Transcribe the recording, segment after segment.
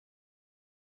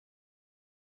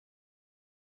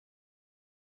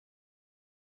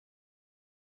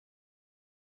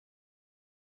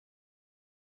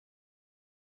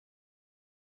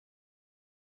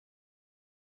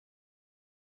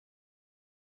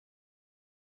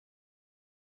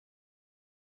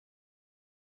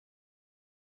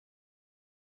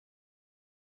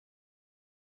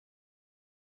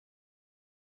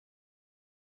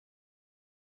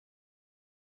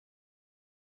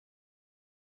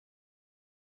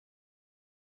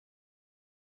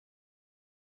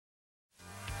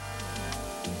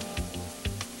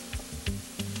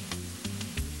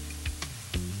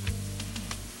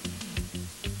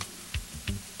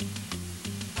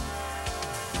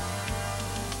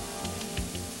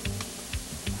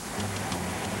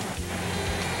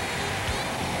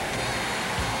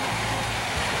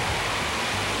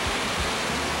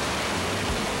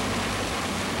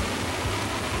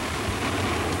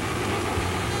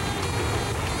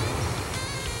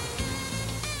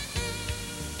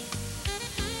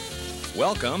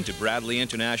Welcome to Bradley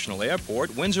International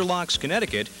Airport, Windsor Locks,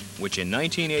 Connecticut, which in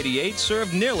 1988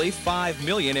 served nearly 5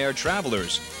 million air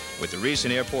travelers. With the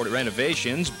recent airport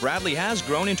renovations, Bradley has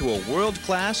grown into a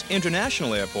world-class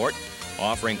international airport,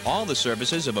 offering all the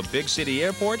services of a big city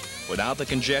airport without the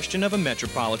congestion of a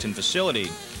metropolitan facility.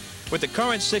 With the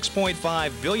current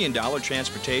 $6.5 billion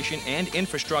transportation and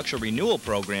infrastructure renewal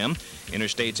program,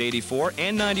 Interstates 84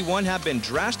 and 91 have been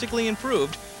drastically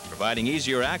improved, providing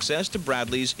easier access to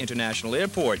Bradley's International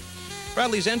Airport.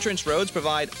 Bradley's entrance roads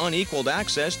provide unequaled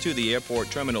access to the airport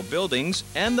terminal buildings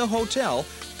and the hotel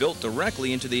built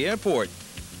directly into the airport.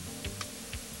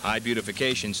 High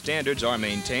beautification standards are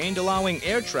maintained, allowing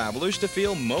air travelers to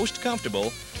feel most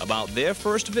comfortable about their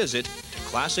first visit to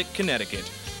classic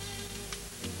Connecticut.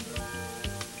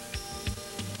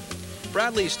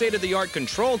 Bradley's state-of-the-art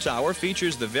control tower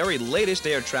features the very latest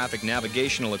air traffic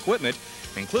navigational equipment,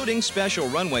 including special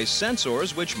runway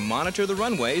sensors which monitor the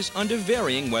runways under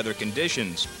varying weather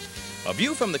conditions. A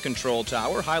view from the control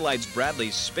tower highlights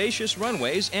Bradley's spacious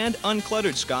runways and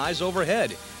uncluttered skies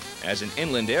overhead. As an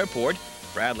inland airport,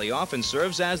 Bradley often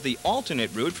serves as the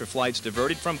alternate route for flights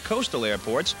diverted from coastal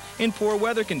airports in poor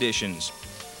weather conditions.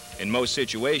 In most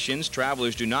situations,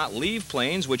 travelers do not leave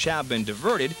planes which have been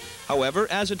diverted. However,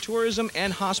 as a tourism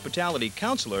and hospitality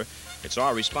counselor, it's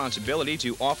our responsibility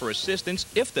to offer assistance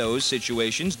if those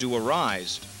situations do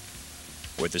arise.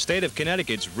 With the state of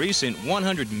Connecticut's recent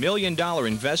 $100 million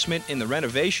investment in the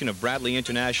renovation of Bradley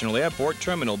International Airport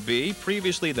Terminal B,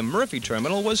 previously the Murphy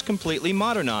Terminal was completely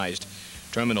modernized.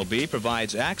 Terminal B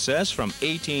provides access from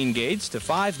 18 gates to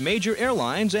 5 major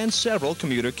airlines and several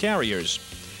commuter carriers.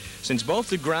 Since both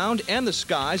the ground and the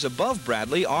skies above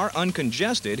Bradley are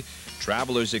uncongested,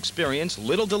 travelers experience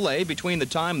little delay between the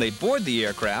time they board the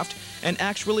aircraft and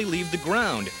actually leave the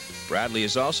ground. Bradley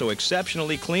is also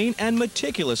exceptionally clean and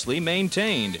meticulously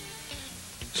maintained.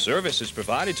 Service is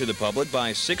provided to the public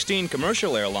by 16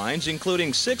 commercial airlines,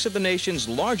 including 6 of the nation's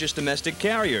largest domestic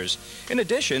carriers. In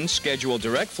addition, scheduled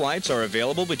direct flights are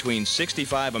available between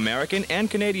 65 American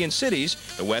and Canadian cities,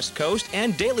 the West Coast,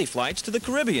 and daily flights to the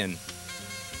Caribbean.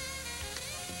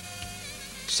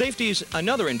 Safety is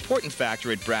another important factor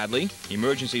at Bradley.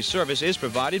 Emergency service is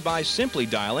provided by simply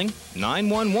dialing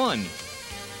 911.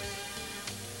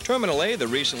 Terminal A, the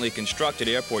recently constructed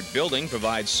airport building,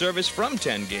 provides service from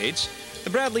 10 gates. The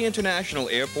Bradley International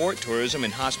Airport Tourism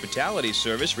and Hospitality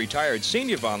Service retired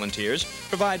senior volunteers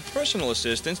provide personal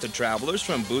assistance to travelers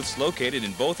from booths located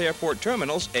in both airport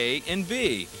terminals A and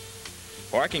B.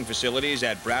 Parking facilities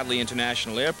at Bradley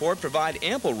International Airport provide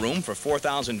ample room for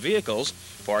 4,000 vehicles.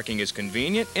 Parking is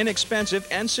convenient, inexpensive,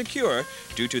 and secure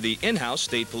due to the in-house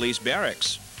state police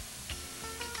barracks.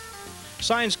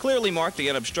 Signs clearly mark the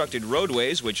unobstructed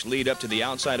roadways which lead up to the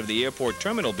outside of the airport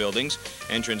terminal buildings.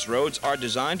 Entrance roads are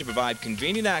designed to provide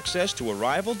convenient access to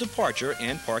arrival, departure,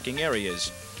 and parking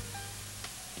areas.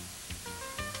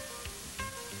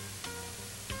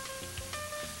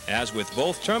 As with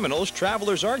both terminals,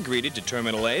 travelers are greeted to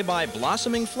Terminal A by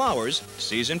blossoming flowers,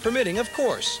 season permitting, of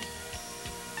course.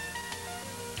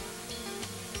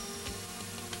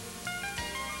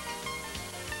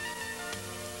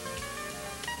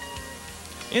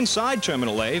 Inside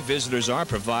Terminal A, visitors are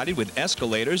provided with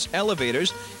escalators,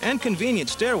 elevators, and convenient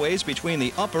stairways between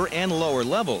the upper and lower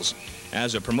levels.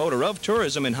 As a promoter of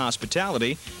tourism and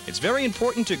hospitality, it's very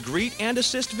important to greet and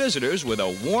assist visitors with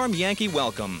a warm Yankee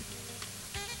welcome.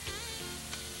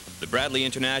 The Bradley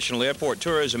International Airport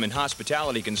Tourism and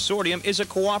Hospitality Consortium is a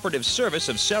cooperative service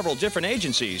of several different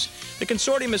agencies. The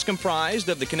consortium is comprised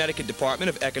of the Connecticut Department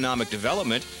of Economic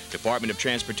Development, Department of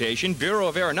Transportation, Bureau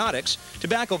of Aeronautics,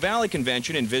 Tobacco Valley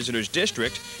Convention and Visitors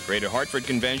District, Greater Hartford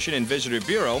Convention and Visitor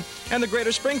Bureau, and the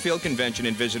Greater Springfield Convention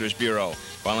and Visitors Bureau.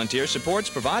 Volunteer supports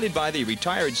provided by the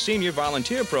Retired Senior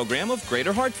Volunteer Program of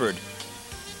Greater Hartford.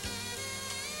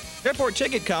 Airport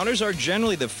ticket counters are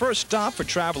generally the first stop for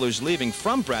travelers leaving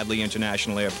from Bradley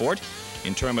International Airport.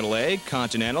 In Terminal A,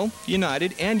 Continental,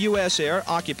 United, and U.S. Air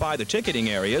occupy the ticketing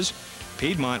areas.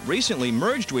 Piedmont recently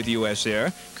merged with U.S.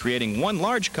 Air, creating one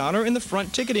large counter in the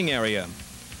front ticketing area.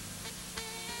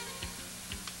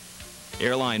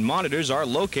 Airline monitors are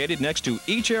located next to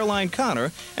each airline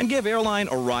counter and give airline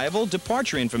arrival,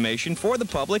 departure information for the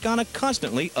public on a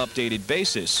constantly updated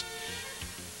basis.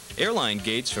 Airline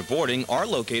gates for boarding are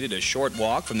located a short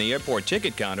walk from the airport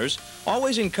ticket counters.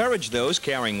 Always encourage those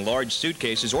carrying large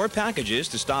suitcases or packages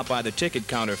to stop by the ticket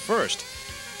counter first.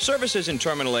 Services in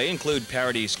Terminal A include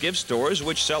Paradis gift stores,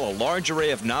 which sell a large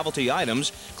array of novelty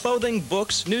items, clothing,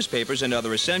 books, newspapers, and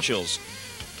other essentials.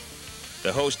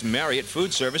 The Host Marriott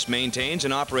food service maintains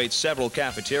and operates several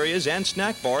cafeterias and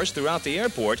snack bars throughout the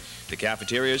airport. The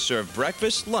cafeterias serve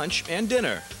breakfast, lunch, and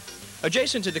dinner.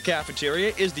 Adjacent to the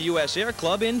cafeteria is the U.S. Air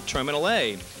Club in Terminal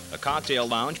A. A cocktail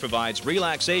lounge provides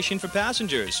relaxation for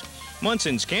passengers.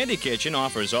 Munson's Candy Kitchen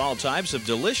offers all types of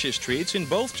delicious treats in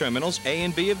both Terminals A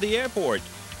and B of the airport.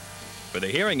 For the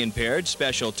hearing impaired,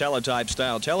 special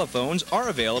teletype-style telephones are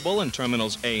available in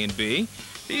Terminals A and B.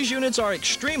 These units are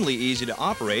extremely easy to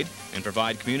operate and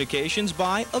provide communications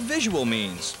by a visual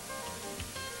means.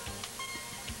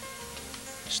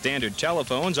 Standard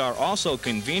telephones are also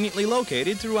conveniently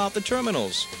located throughout the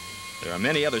terminals. There are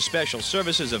many other special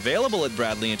services available at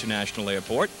Bradley International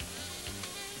Airport.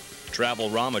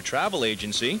 Travel-Rama Travel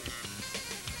Agency,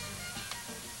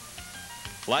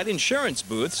 flight insurance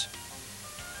booths,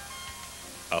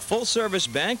 a full-service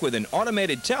bank with an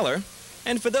automated teller,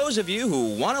 and for those of you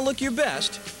who want to look your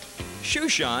best, shoe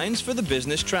shines for the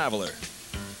business traveler.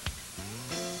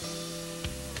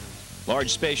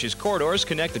 Large spacious corridors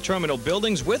connect the terminal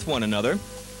buildings with one another.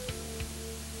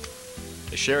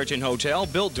 The Sheraton Hotel,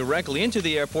 built directly into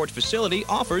the airport facility,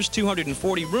 offers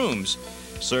 240 rooms.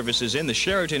 Services in the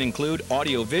Sheraton include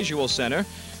audio-visual center,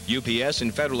 UPS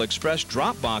and Federal Express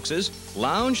drop boxes,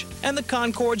 lounge, and the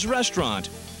Concorde's restaurant.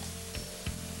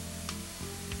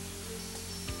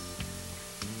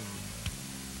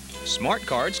 Smart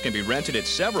cards can be rented at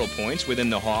several points within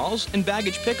the halls and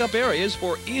baggage pickup areas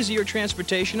for easier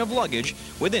transportation of luggage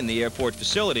within the airport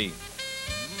facility.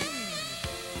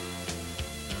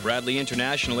 Bradley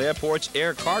International Airport's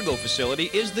air cargo facility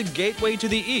is the gateway to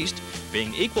the east,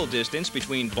 being equal distance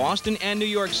between Boston and New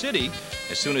York City.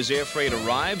 As soon as air freight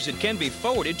arrives, it can be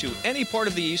forwarded to any part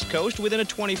of the East Coast within a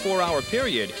 24-hour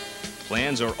period.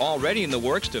 Plans are already in the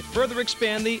works to further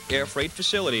expand the air freight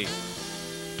facility.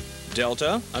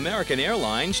 Delta, American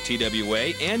Airlines,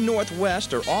 TWA, and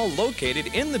Northwest are all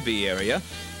located in the B area.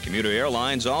 Commuter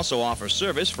airlines also offer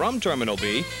service from Terminal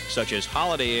B, such as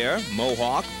Holiday Air,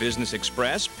 Mohawk, Business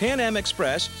Express, Pan Am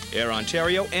Express, Air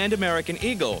Ontario, and American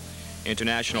Eagle.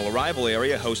 International arrival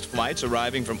area host flights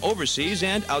arriving from overseas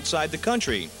and outside the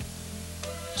country.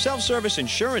 Self-service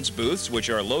insurance booths, which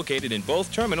are located in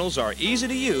both terminals, are easy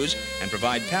to use and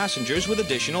provide passengers with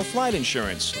additional flight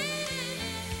insurance.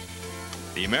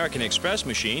 The American Express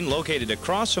machine, located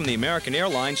across from the American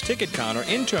Airlines ticket counter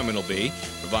in Terminal B,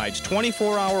 provides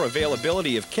 24-hour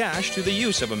availability of cash through the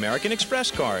use of American Express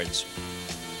cards.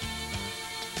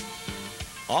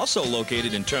 Also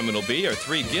located in Terminal B are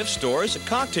 3 gift stores, a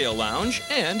cocktail lounge,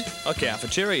 and a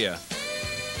cafeteria.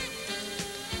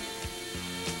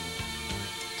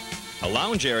 A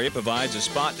lounge area provides a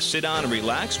spot to sit down and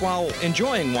relax while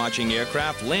enjoying watching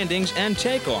aircraft landings and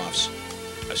takeoffs.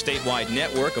 A statewide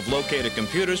network of locator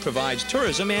computers provides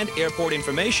tourism and airport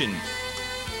information.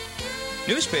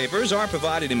 Newspapers are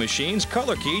provided in machines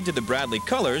color-keyed to the Bradley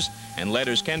colors, and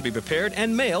letters can be prepared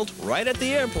and mailed right at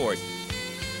the airport.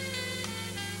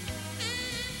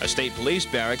 A state police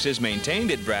barracks is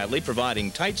maintained at Bradley, providing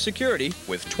tight security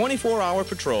with 24-hour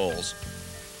patrols.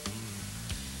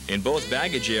 In both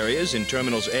baggage areas in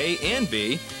Terminals A and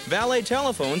B, valet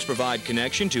telephones provide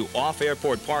connection to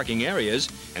off-airport parking areas,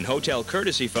 and hotel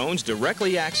courtesy phones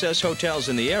directly access hotels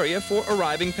in the area for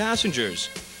arriving passengers.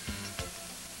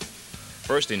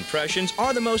 First impressions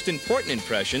are the most important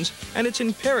impressions, and it's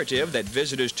imperative that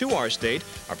visitors to our state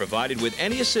are provided with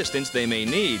any assistance they may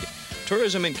need.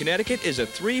 Tourism in Connecticut is a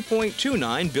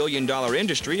 $3.29 billion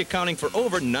industry, accounting for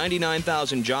over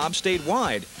 99,000 jobs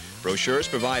statewide. Brochures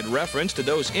provide reference to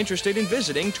those interested in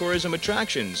visiting tourism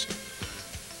attractions.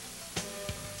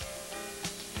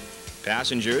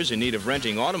 Passengers in need of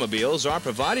renting automobiles are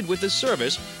provided with this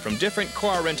service from different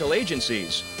car rental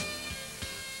agencies.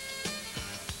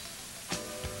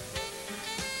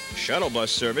 Shuttle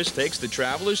bus service takes the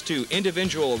travelers to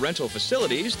individual rental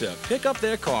facilities to pick up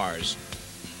their cars.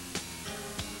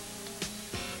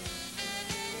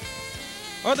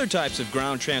 Other types of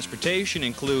ground transportation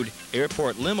include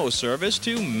airport limo service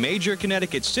to major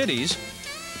Connecticut cities.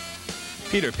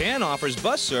 Peter Pan offers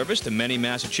bus service to many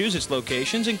Massachusetts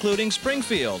locations, including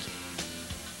Springfield.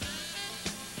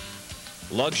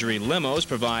 Luxury limos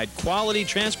provide quality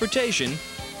transportation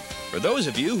for those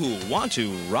of you who want to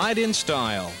ride in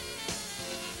style.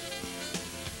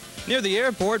 Near the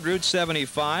airport, Route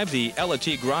 75, the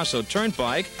L.A.T. Grosso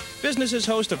Turnpike, businesses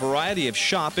host a variety of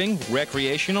shopping,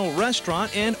 recreational,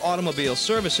 restaurant, and automobile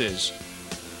services.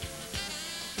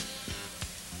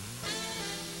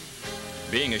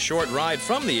 Being a short ride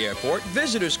from the airport,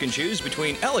 visitors can choose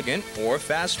between elegant or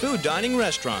fast food dining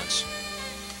restaurants.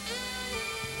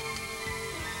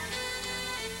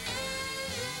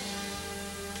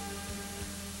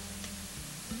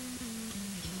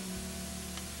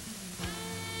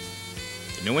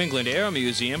 The New England Air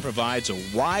Museum provides a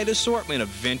wide assortment of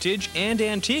vintage and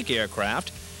antique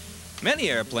aircraft. Many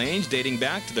airplanes dating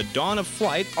back to the dawn of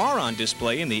flight are on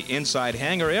display in the inside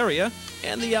hangar area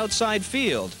and the outside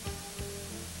field.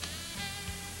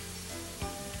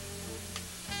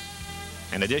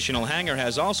 An additional hangar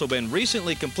has also been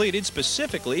recently completed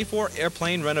specifically for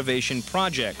airplane renovation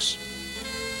projects.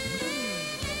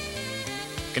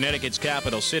 Connecticut's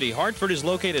capital city, Hartford, is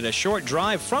located a short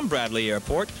drive from Bradley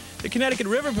Airport. The Connecticut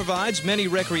River provides many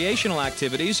recreational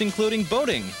activities, including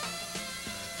boating.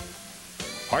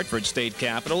 Hartford State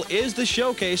Capitol is the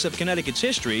showcase of Connecticut's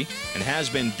history and has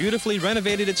been beautifully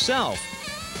renovated itself.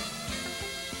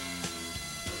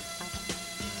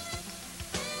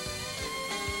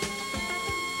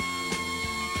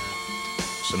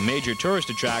 Some major tourist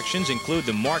attractions include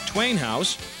the Mark Twain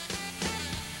House,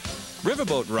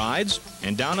 riverboat rides,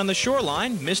 and down on the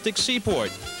shoreline, Mystic Seaport.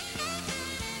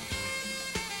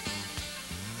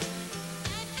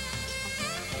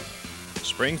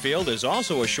 Springfield is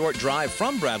also a short drive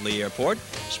from Bradley Airport.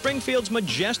 Springfield's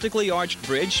majestically arched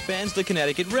bridge spans the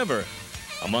Connecticut River.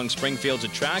 Among Springfield's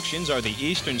attractions are the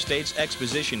Eastern States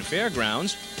Exposition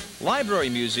Fairgrounds, Library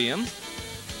Museum,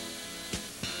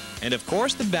 and of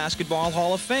course the Basketball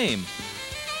Hall of Fame.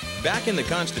 Back in the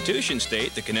Constitution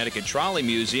State, the Connecticut Trolley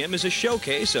Museum is a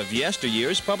showcase of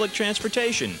yesteryear's public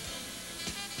transportation.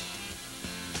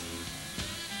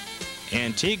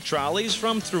 Antique trolleys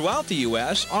from throughout the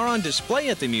U.S. are on display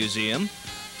at the museum,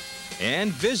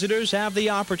 and visitors have the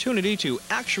opportunity to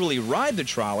actually ride the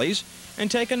trolleys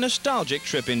and take a nostalgic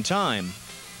trip in time.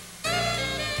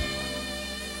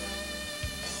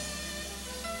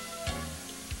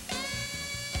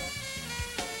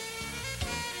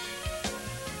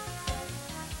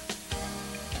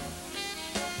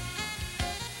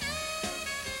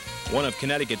 One of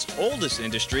Connecticut's oldest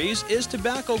industries is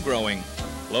tobacco growing,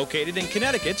 located in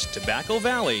Connecticut's Tobacco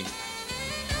Valley.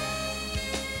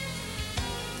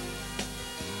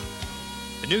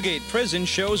 The Newgate Prison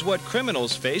shows what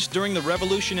criminals faced during the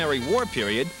Revolutionary War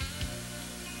period.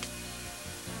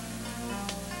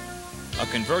 A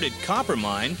converted copper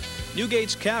mine,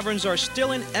 Newgate's caverns are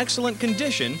still in excellent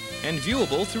condition and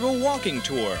viewable through a walking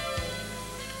tour.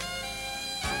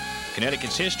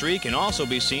 Connecticut's history can also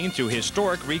be seen through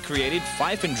historic recreated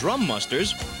fife and drum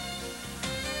musters.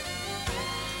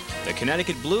 The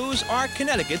Connecticut Blues are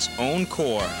Connecticut's own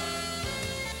core.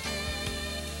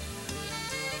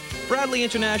 Bradley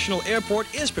International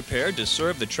Airport is prepared to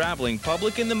serve the traveling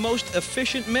public in the most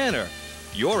efficient manner.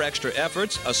 Your extra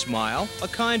efforts, a smile, a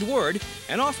kind word,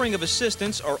 and offering of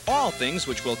assistance are all things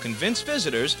which will convince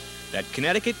visitors that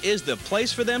Connecticut is the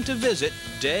place for them to visit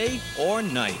day or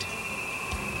night.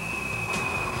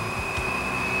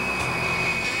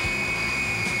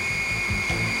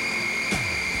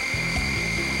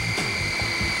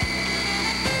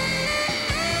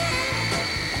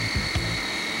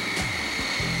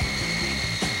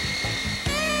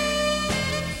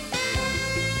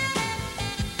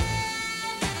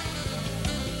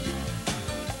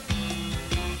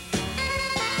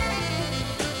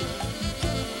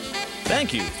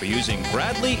 Thank you for using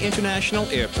Bradley International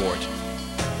Airport.